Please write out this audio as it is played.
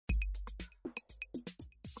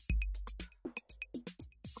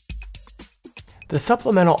The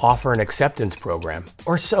Supplemental Offer and Acceptance Program,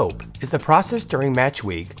 or SOAP, is the process during match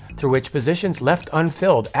week through which positions left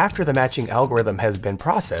unfilled after the matching algorithm has been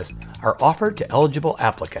processed are offered to eligible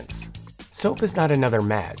applicants. SOAP is not another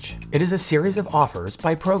match. It is a series of offers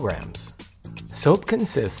by programs. SOAP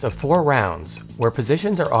consists of 4 rounds, where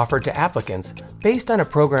positions are offered to applicants based on a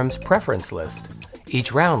program's preference list.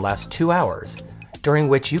 Each round lasts 2 hours, during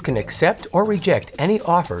which you can accept or reject any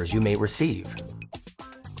offers you may receive.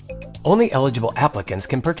 Only eligible applicants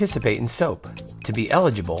can participate in SOAP. To be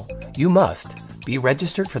eligible, you must be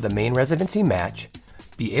registered for the main residency match,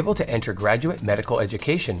 be able to enter graduate medical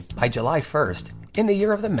education by July 1st in the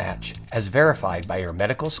year of the match as verified by your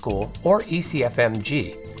medical school or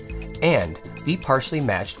ECFMG, and be partially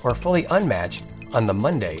matched or fully unmatched on the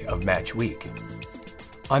Monday of match week.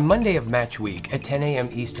 On Monday of match week at 10 a.m.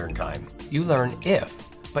 Eastern Time, you learn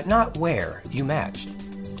if, but not where, you matched.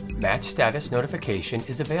 Match status notification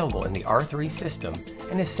is available in the R3 system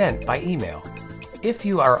and is sent by email. If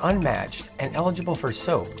you are unmatched and eligible for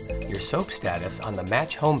SOAP, your SOAP status on the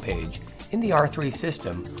match homepage in the R3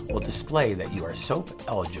 system will display that you are SOAP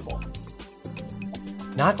eligible.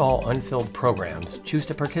 Not all unfilled programs choose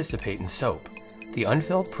to participate in SOAP. The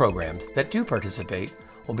unfilled programs that do participate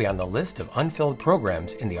will be on the list of unfilled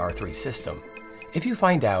programs in the R3 system. If you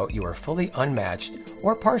find out you are fully unmatched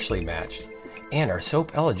or partially matched and are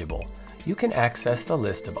SOAP eligible, you can access the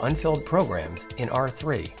list of unfilled programs in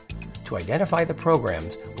R3 to identify the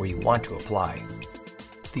programs where you want to apply.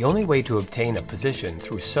 The only way to obtain a position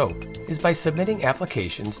through SOAP is by submitting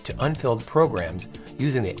applications to unfilled programs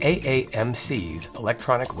using the AAMC's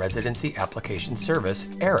Electronic Residency Application Service,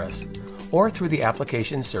 ERAS, or through the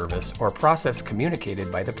application service or process communicated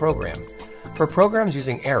by the program. For programs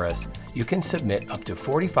using ERAS, you can submit up to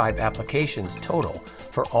 45 applications total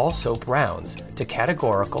for all SOAP rounds to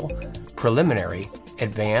categorical, preliminary,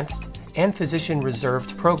 advanced, and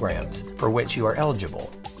physician-reserved programs for which you are eligible.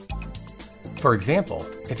 For example,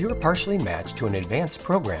 if you are partially matched to an advanced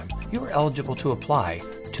program, you are eligible to apply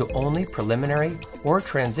to only preliminary or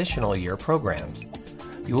transitional year programs.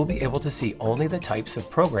 You will be able to see only the types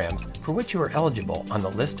of programs for which you are eligible on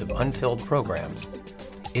the list of unfilled programs.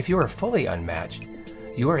 If you are fully unmatched,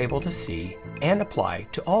 you are able to see and apply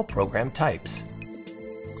to all program types.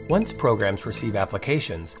 Once programs receive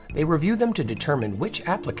applications, they review them to determine which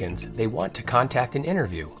applicants they want to contact and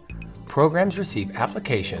interview. Programs receive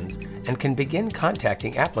applications and can begin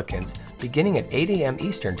contacting applicants beginning at 8 a.m.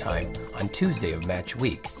 Eastern Time on Tuesday of match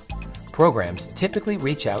week. Programs typically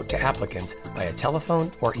reach out to applicants via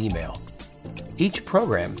telephone or email. Each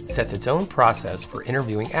program sets its own process for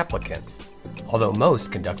interviewing applicants, although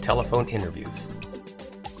most conduct telephone interviews.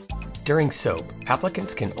 During SOAP,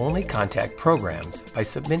 applicants can only contact programs by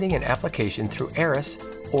submitting an application through ERAS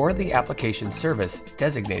or the application service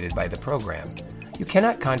designated by the program. You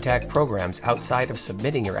cannot contact programs outside of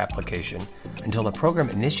submitting your application until the program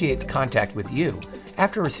initiates contact with you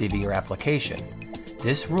after receiving your application.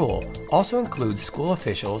 This rule also includes school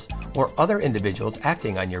officials or other individuals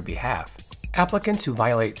acting on your behalf. Applicants who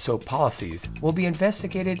violate SOAP policies will be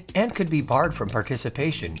investigated and could be barred from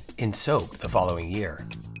participation in SOAP the following year.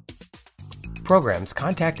 Programs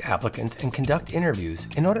contact applicants and conduct interviews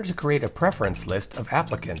in order to create a preference list of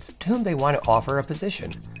applicants to whom they want to offer a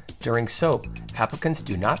position. During SOAP, applicants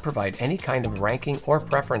do not provide any kind of ranking or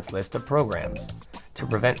preference list of programs. To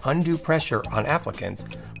prevent undue pressure on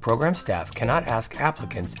applicants, program staff cannot ask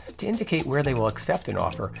applicants to indicate where they will accept an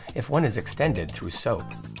offer if one is extended through SOAP.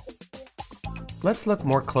 Let's look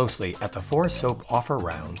more closely at the 4 SOAP offer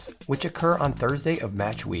rounds, which occur on Thursday of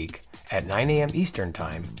match week at 9 a.m. Eastern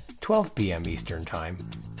Time, 12 p.m. Eastern Time,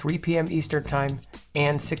 3 p.m. Eastern Time,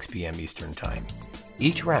 and 6 p.m. Eastern Time.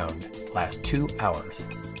 Each round lasts 2 hours.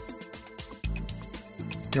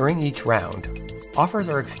 During each round, offers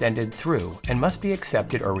are extended through and must be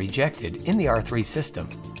accepted or rejected in the R3 system.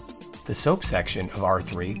 The SOAP section of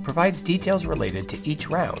R3 provides details related to each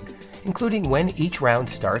round, including when each round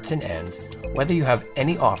starts and ends, whether you have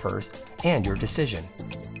any offers, and your decision.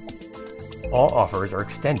 All offers are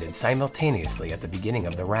extended simultaneously at the beginning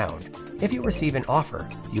of the round. If you receive an offer,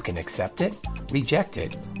 you can accept it, reject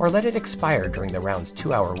it, or let it expire during the round's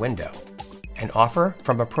 2-hour window. An offer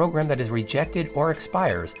from a program that is rejected or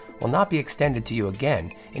expires will not be extended to you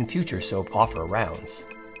again in future SOAP offer rounds.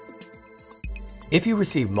 If you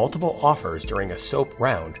receive multiple offers during a SOAP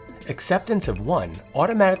round, acceptance of one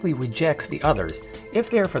automatically rejects the others if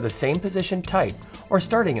they are for the same position type or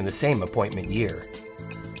starting in the same appointment year.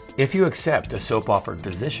 If you accept a SOAP-offered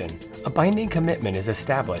position, a binding commitment is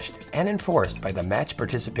established and enforced by the Match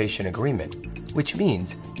Participation Agreement, which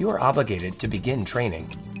means you are obligated to begin training.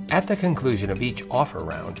 At the conclusion of each offer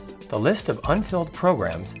round, The list of unfilled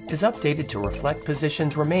programs is updated to reflect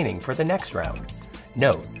positions remaining for the next round.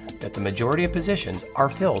 Note that the majority of positions are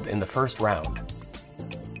filled in the first round.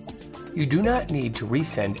 You do not need to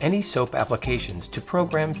resend any SOAP applications to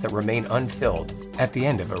programs that remain unfilled at the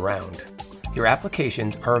end of a round. Your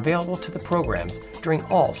applications are available to the programs during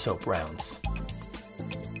all SOAP rounds.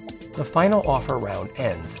 The final offer round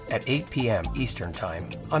ends at 8 p.m. Eastern Time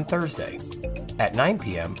on Thursday. At 9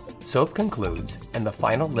 p.m., SOAP concludes and the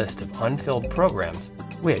final list of unfilled programs,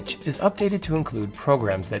 which is updated to include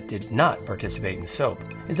programs that did not participate in SOAP,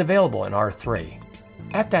 is available in R3.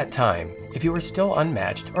 At that time, if you are still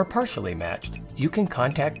unmatched or partially matched, you can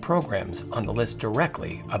contact programs on the list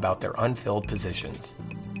directly about their unfilled positions.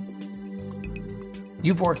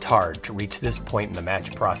 You've worked hard to reach this point in the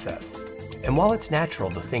match process, and while it's natural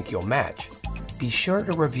to think you'll match, be sure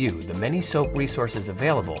to review the many SOAP resources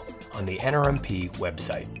available on the NRMP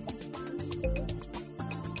website.